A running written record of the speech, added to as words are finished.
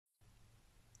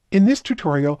In this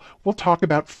tutorial, we'll talk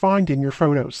about finding your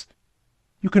photos.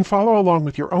 You can follow along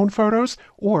with your own photos,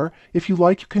 or if you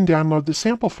like, you can download the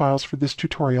sample files for this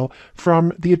tutorial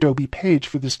from the Adobe page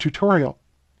for this tutorial.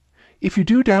 If you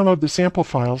do download the sample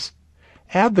files,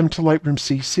 add them to Lightroom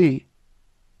CC.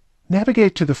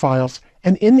 Navigate to the files,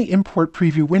 and in the Import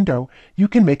Preview window, you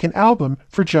can make an album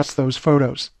for just those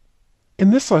photos.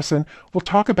 In this lesson, we'll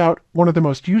talk about one of the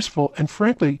most useful and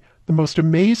frankly, the most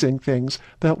amazing things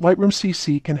that Lightroom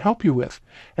CC can help you with,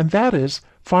 and that is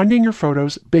finding your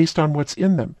photos based on what's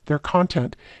in them, their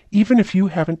content, even if you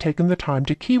haven't taken the time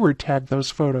to keyword tag those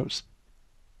photos.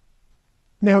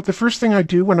 Now, the first thing I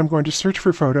do when I'm going to search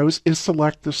for photos is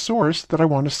select the source that I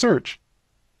want to search.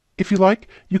 If you like,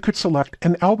 you could select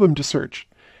an album to search,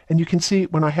 and you can see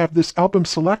when I have this album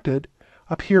selected,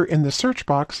 up here in the search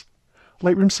box,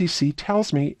 Lightroom CC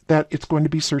tells me that it's going to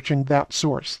be searching that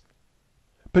source.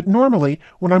 But normally,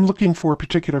 when I'm looking for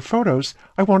particular photos,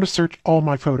 I want to search all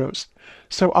my photos.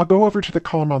 So I'll go over to the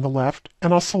column on the left,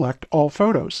 and I'll select all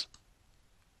photos.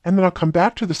 And then I'll come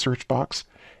back to the search box,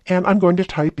 and I'm going to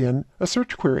type in a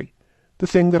search query, the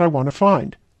thing that I want to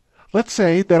find. Let's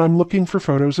say that I'm looking for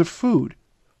photos of food.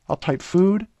 I'll type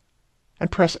food,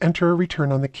 and press Enter or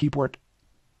Return on the keyboard.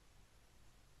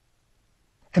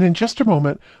 And in just a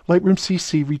moment, Lightroom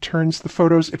CC returns the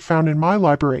photos it found in my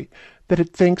library that it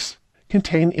thinks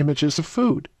contain images of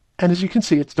food. And as you can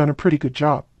see, it's done a pretty good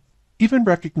job, even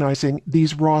recognizing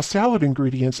these raw salad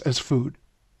ingredients as food.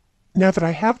 Now that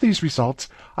I have these results,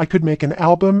 I could make an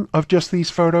album of just these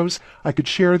photos, I could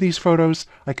share these photos,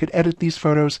 I could edit these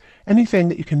photos, anything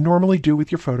that you can normally do with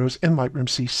your photos in Lightroom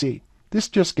CC. This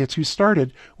just gets you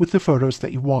started with the photos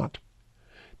that you want.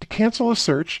 To cancel a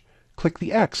search, click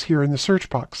the X here in the search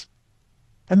box,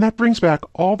 and that brings back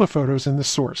all the photos in the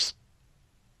source.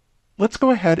 Let's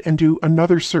go ahead and do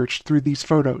another search through these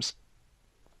photos.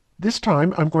 This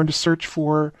time I'm going to search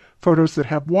for photos that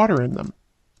have water in them.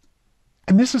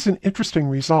 And this is an interesting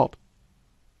result.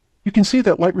 You can see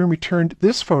that Lightroom returned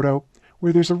this photo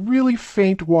where there's a really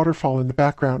faint waterfall in the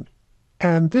background,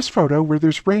 and this photo where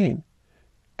there's rain,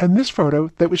 and this photo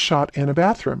that was shot in a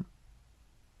bathroom.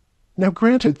 Now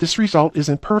granted, this result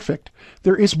isn't perfect.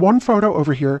 There is one photo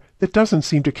over here that doesn't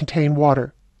seem to contain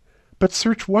water. But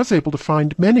search was able to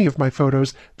find many of my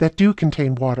photos that do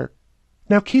contain water.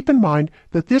 Now keep in mind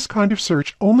that this kind of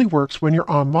search only works when you're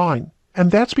online,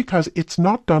 and that's because it's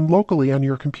not done locally on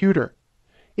your computer.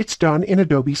 It's done in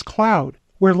Adobe's cloud,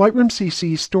 where Lightroom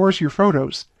CC stores your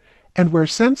photos, and where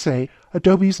Sensei,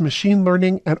 Adobe's machine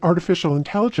learning and artificial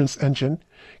intelligence engine,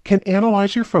 can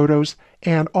analyze your photos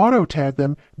and auto-tag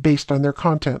them based on their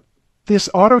content. This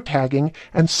auto-tagging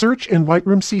and search in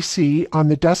Lightroom CC on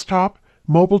the desktop,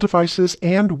 mobile devices,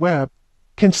 and web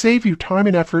can save you time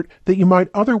and effort that you might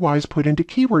otherwise put into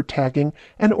keyword tagging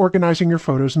and organizing your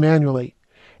photos manually.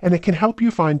 And it can help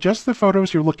you find just the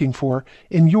photos you're looking for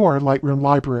in your Lightroom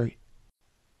library.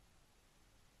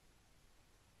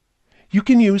 You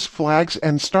can use flags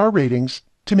and star ratings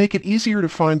to make it easier to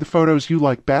find the photos you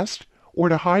like best or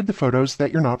to hide the photos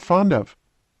that you're not fond of.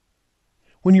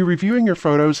 When you're reviewing your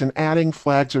photos and adding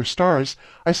flags or stars,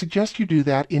 I suggest you do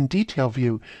that in Detail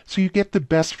View so you get the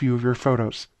best view of your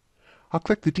photos. I'll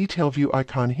click the Detail View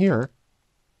icon here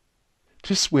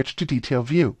to switch to Detail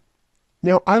View.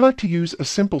 Now, I like to use a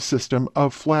simple system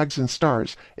of flags and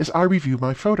stars as I review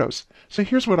my photos. So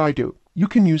here's what I do. You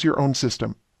can use your own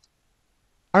system.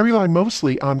 I rely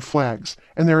mostly on flags,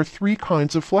 and there are three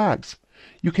kinds of flags.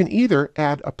 You can either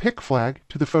add a pick flag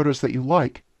to the photos that you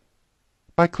like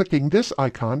by clicking this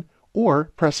icon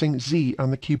or pressing Z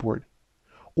on the keyboard.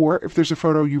 Or if there's a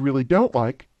photo you really don't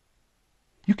like,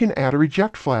 you can add a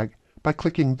reject flag by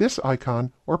clicking this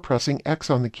icon or pressing X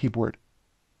on the keyboard.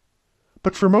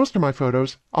 But for most of my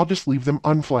photos, I'll just leave them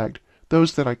unflagged,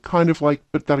 those that I kind of like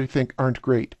but that I think aren't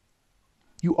great.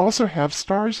 You also have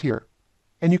stars here,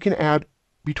 and you can add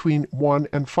between 1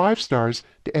 and 5 stars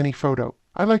to any photo.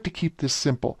 I like to keep this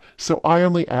simple, so I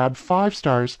only add 5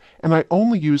 stars, and I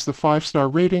only use the 5-star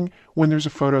rating when there's a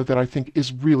photo that I think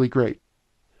is really great.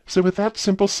 So with that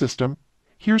simple system,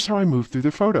 here's how I move through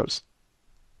the photos.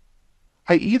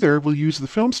 I either will use the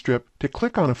film strip to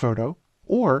click on a photo,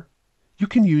 or you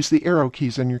can use the arrow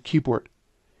keys on your keyboard.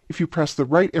 If you press the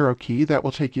right arrow key, that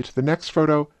will take you to the next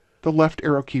photo. The left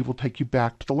arrow key will take you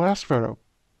back to the last photo.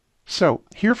 So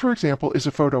here, for example, is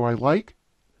a photo I like.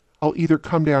 I'll either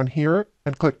come down here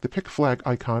and click the pick flag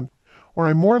icon, or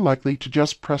I'm more likely to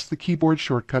just press the keyboard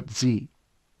shortcut Z.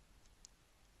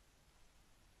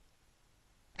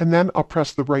 And then I'll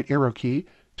press the right arrow key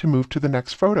to move to the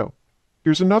next photo.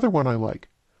 Here's another one I like.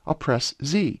 I'll press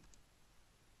Z.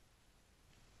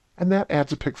 And that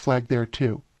adds a pick flag there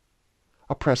too.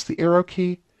 I'll press the arrow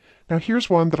key. Now here's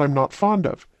one that I'm not fond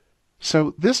of.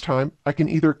 So this time I can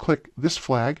either click this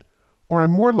flag, or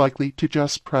I'm more likely to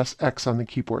just press X on the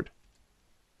keyboard.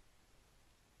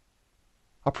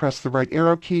 I'll press the right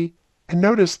arrow key, and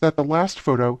notice that the last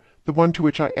photo, the one to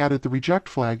which I added the reject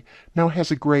flag, now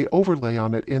has a gray overlay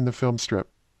on it in the film strip.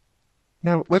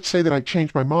 Now let's say that I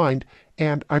changed my mind,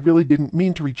 and I really didn't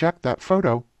mean to reject that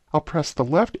photo. I'll press the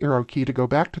left arrow key to go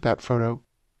back to that photo,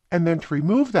 and then to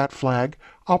remove that flag,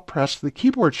 I'll press the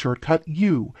keyboard shortcut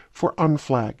U for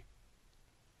unflag.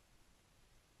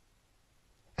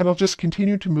 And I'll just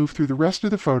continue to move through the rest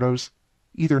of the photos,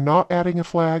 either not adding a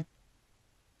flag,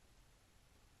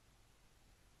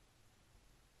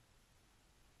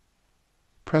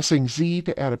 pressing Z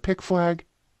to add a pick flag,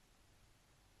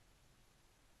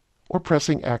 or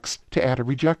pressing X to add a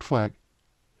reject flag.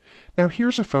 Now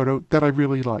here's a photo that I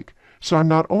really like, so I'm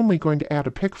not only going to add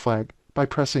a pick flag by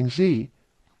pressing Z,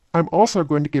 I'm also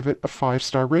going to give it a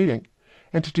 5-star rating.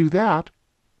 And to do that,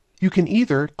 you can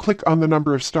either click on the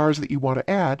number of stars that you want to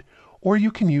add, or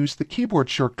you can use the keyboard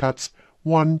shortcuts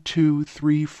 1, 2,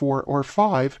 3, 4, or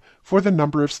 5 for the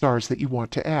number of stars that you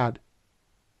want to add.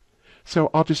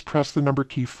 So I'll just press the number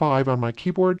key 5 on my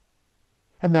keyboard,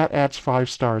 and that adds 5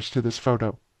 stars to this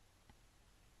photo.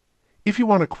 If you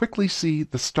want to quickly see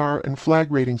the star and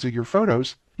flag ratings of your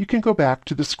photos, you can go back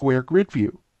to the square grid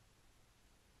view.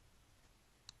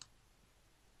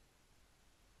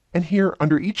 And here,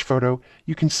 under each photo,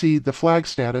 you can see the flag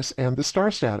status and the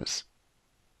star status.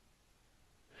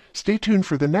 Stay tuned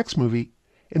for the next movie,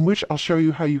 in which I'll show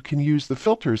you how you can use the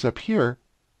filters up here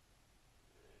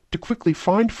to quickly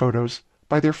find photos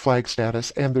by their flag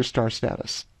status and their star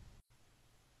status.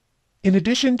 In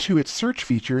addition to its search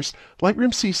features,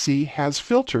 Lightroom CC has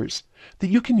filters that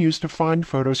you can use to find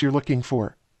photos you're looking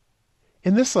for.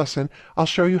 In this lesson, I'll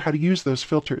show you how to use those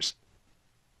filters.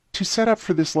 To set up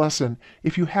for this lesson,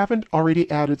 if you haven't already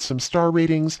added some star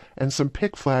ratings and some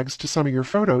pick flags to some of your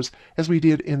photos, as we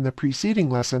did in the preceding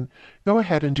lesson, go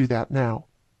ahead and do that now.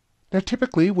 Now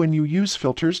typically, when you use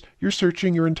filters, you're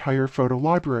searching your entire photo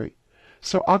library.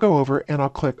 So I'll go over and I'll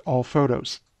click All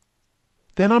Photos.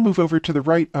 Then I'll move over to the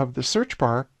right of the search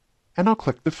bar, and I'll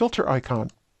click the filter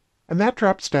icon. And that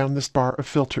drops down this bar of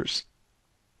filters.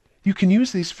 You can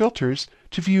use these filters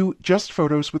to view just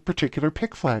photos with particular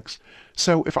pick flags.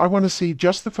 So if I want to see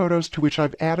just the photos to which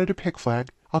I've added a pick flag,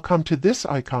 I'll come to this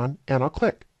icon and I'll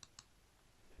click.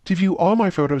 To view all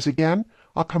my photos again,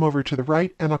 I'll come over to the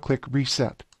right and I'll click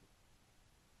Reset.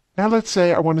 Now let's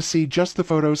say I want to see just the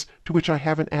photos to which I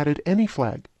haven't added any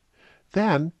flag.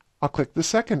 Then I'll click the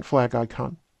second flag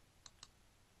icon.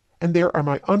 And there are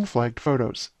my unflagged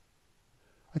photos.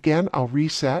 Again, I'll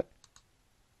reset.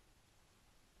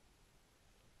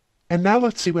 And now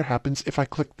let's see what happens if I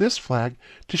click this flag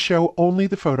to show only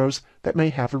the photos that may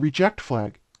have a reject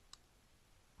flag.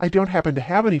 I don't happen to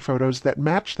have any photos that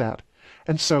match that,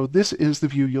 and so this is the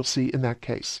view you'll see in that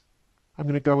case. I'm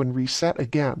going to go and reset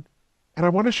again. And I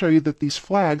want to show you that these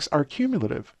flags are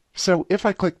cumulative. So if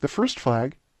I click the first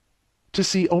flag to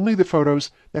see only the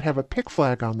photos that have a pick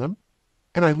flag on them,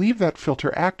 and I leave that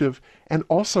filter active and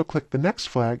also click the next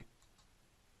flag,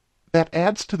 that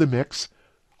adds to the mix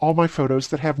all my photos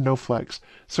that have no flags.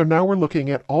 So now we're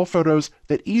looking at all photos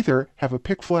that either have a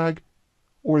pick flag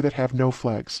or that have no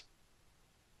flags.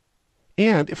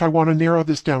 And if I want to narrow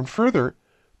this down further,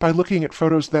 by looking at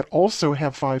photos that also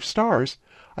have 5 stars,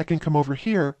 I can come over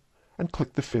here and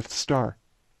click the 5th star.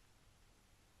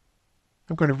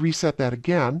 I'm going to reset that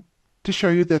again to show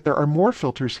you that there are more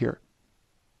filters here.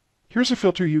 Here's a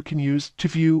filter you can use to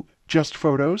view just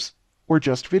photos or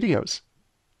just videos.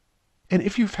 And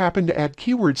if you've happened to add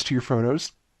keywords to your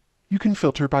photos, you can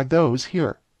filter by those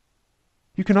here.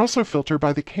 You can also filter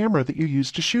by the camera that you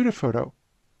use to shoot a photo.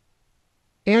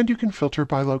 And you can filter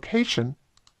by location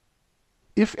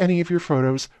if any of your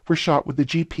photos were shot with the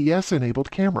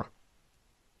GPS-enabled camera.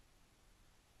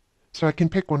 So I can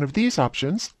pick one of these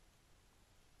options,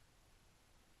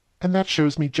 and that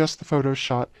shows me just the photos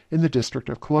shot in the District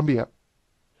of Columbia.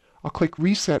 I'll click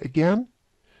Reset again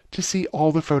to see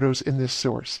all the photos in this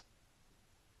source.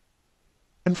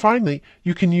 And finally,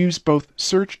 you can use both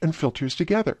search and filters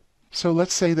together. So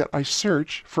let's say that I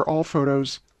search for all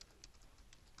photos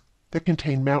that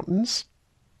contain mountains,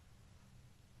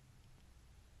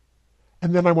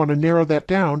 and then I want to narrow that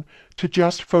down to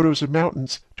just photos of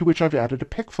mountains to which I've added a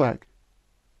pick flag.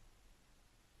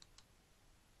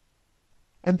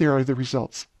 And there are the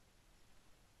results.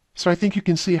 So I think you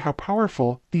can see how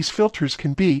powerful these filters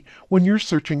can be when you're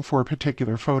searching for a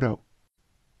particular photo.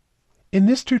 In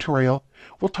this tutorial,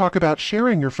 we'll talk about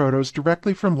sharing your photos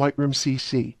directly from Lightroom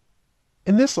CC.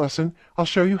 In this lesson, I'll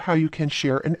show you how you can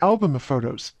share an album of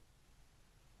photos.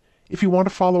 If you want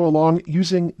to follow along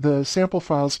using the sample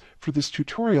files for this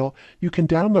tutorial, you can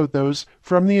download those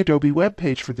from the Adobe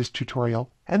webpage for this tutorial,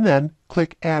 and then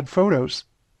click Add Photos,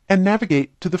 and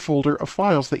navigate to the folder of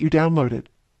files that you downloaded.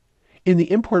 In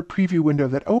the Import Preview window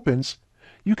that opens,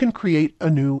 you can create a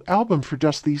new album for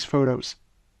just these photos.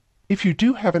 If you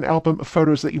do have an album of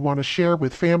photos that you want to share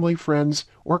with family, friends,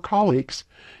 or colleagues,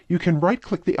 you can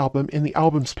right-click the album in the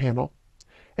Albums panel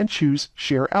and choose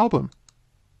Share Album.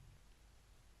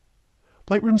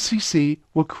 Lightroom CC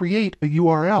will create a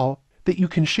URL that you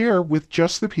can share with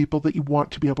just the people that you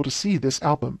want to be able to see this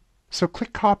album. So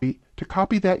click Copy to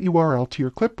copy that URL to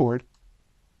your clipboard,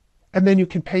 and then you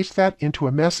can paste that into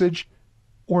a message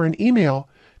or an email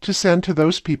to send to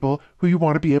those people who you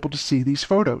want to be able to see these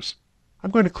photos.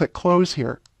 I'm going to click Close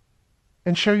here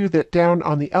and show you that down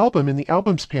on the album in the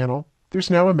Albums panel,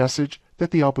 there's now a message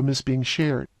that the album is being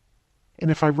shared.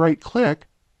 And if I right-click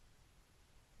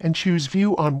and choose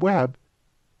View on Web,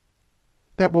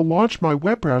 that will launch my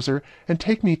web browser and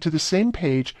take me to the same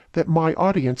page that my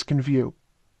audience can view.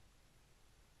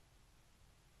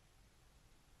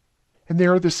 And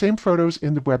there are the same photos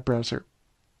in the web browser.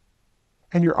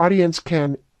 And your audience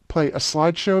can play a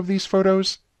slideshow of these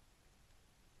photos,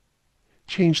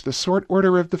 change the sort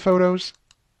order of the photos,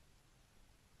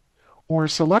 or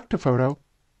select a photo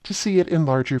to see it in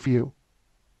larger view.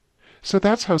 So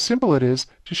that's how simple it is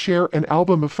to share an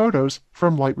album of photos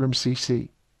from Lightroom CC.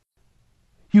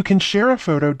 You can share a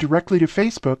photo directly to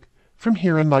Facebook from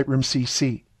here in Lightroom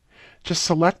CC. Just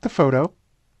select the photo,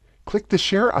 click the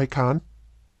share icon,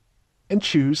 and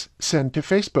choose Send to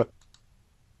Facebook.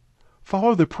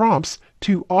 Follow the prompts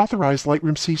to authorize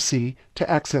Lightroom CC to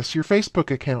access your Facebook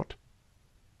account.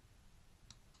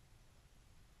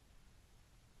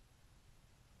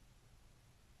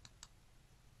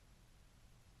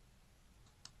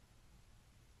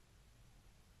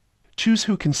 Choose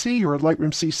who can see your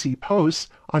Lightroom CC posts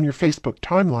on your Facebook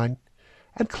timeline,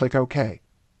 and click OK.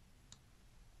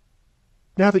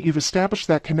 Now that you've established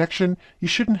that connection, you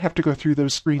shouldn't have to go through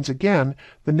those screens again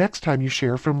the next time you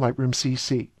share from Lightroom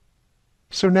CC.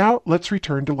 So now let's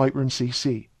return to Lightroom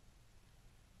CC.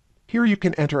 Here you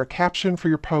can enter a caption for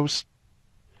your post.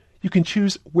 You can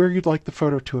choose where you'd like the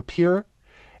photo to appear,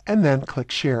 and then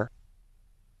click Share.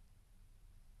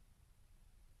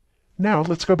 Now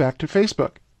let's go back to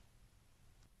Facebook.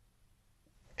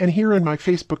 And here in my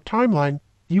Facebook timeline,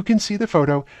 you can see the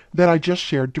photo that I just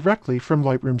shared directly from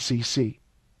Lightroom CC.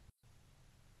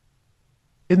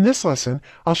 In this lesson,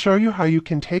 I'll show you how you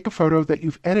can take a photo that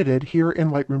you've edited here in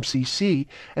Lightroom CC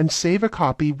and save a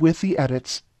copy with the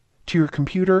edits to your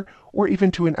computer or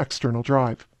even to an external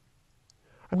drive.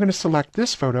 I'm going to select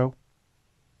this photo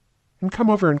and come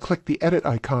over and click the Edit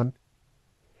icon.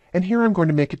 And here I'm going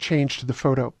to make a change to the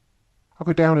photo. I'll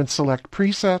go down and select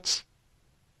Presets.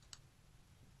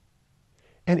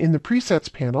 And in the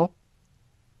Presets panel,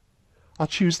 I'll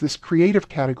choose this Creative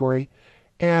category,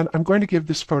 and I'm going to give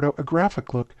this photo a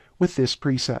graphic look with this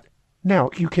preset. Now,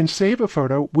 you can save a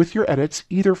photo with your edits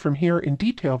either from here in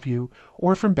Detail View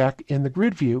or from back in the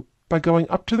Grid View by going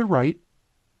up to the right,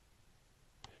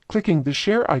 clicking the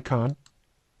Share icon,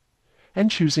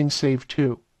 and choosing Save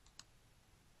To.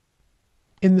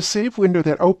 In the Save window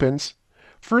that opens,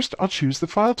 first I'll choose the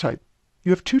file type.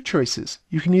 You have two choices.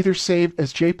 You can either save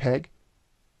as JPEG,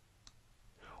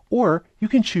 or you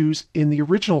can choose in the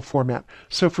original format.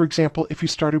 So for example, if you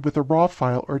started with a RAW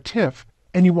file or TIFF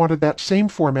and you wanted that same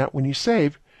format when you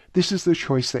save, this is the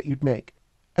choice that you'd make.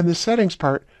 And the settings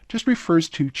part just refers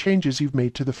to changes you've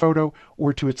made to the photo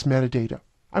or to its metadata.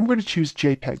 I'm going to choose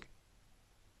JPEG.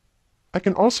 I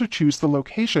can also choose the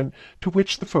location to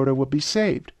which the photo will be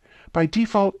saved. By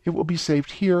default, it will be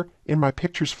saved here in my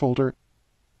Pictures folder,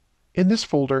 in this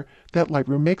folder that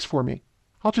Lightroom makes for me.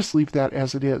 I'll just leave that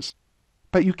as it is.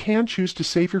 But you can choose to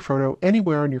save your photo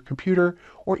anywhere on your computer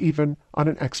or even on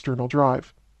an external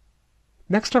drive.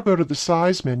 Next, I'll go to the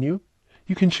Size menu.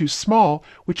 You can choose Small,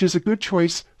 which is a good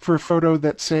choice for a photo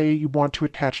that, say, you want to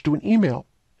attach to an email.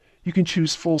 You can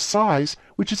choose Full Size,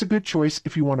 which is a good choice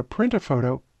if you want to print a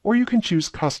photo, or you can choose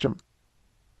Custom,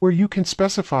 where you can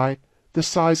specify the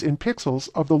size in pixels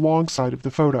of the long side of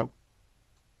the photo.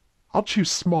 I'll choose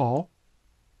Small,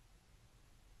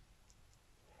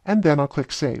 and then I'll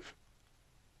click Save.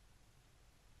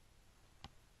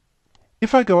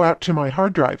 If I go out to my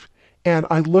hard drive and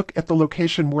I look at the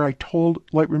location where I told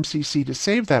Lightroom CC to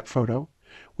save that photo,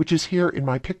 which is here in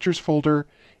my Pictures folder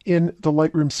in the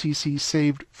Lightroom CC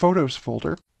Saved Photos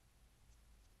folder,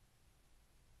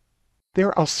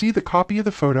 there I'll see the copy of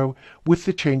the photo with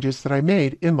the changes that I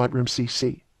made in Lightroom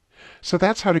CC. So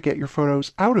that's how to get your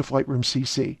photos out of Lightroom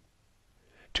CC.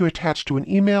 To attach to an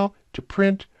email, to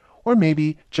print, or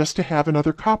maybe just to have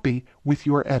another copy with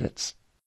your edits.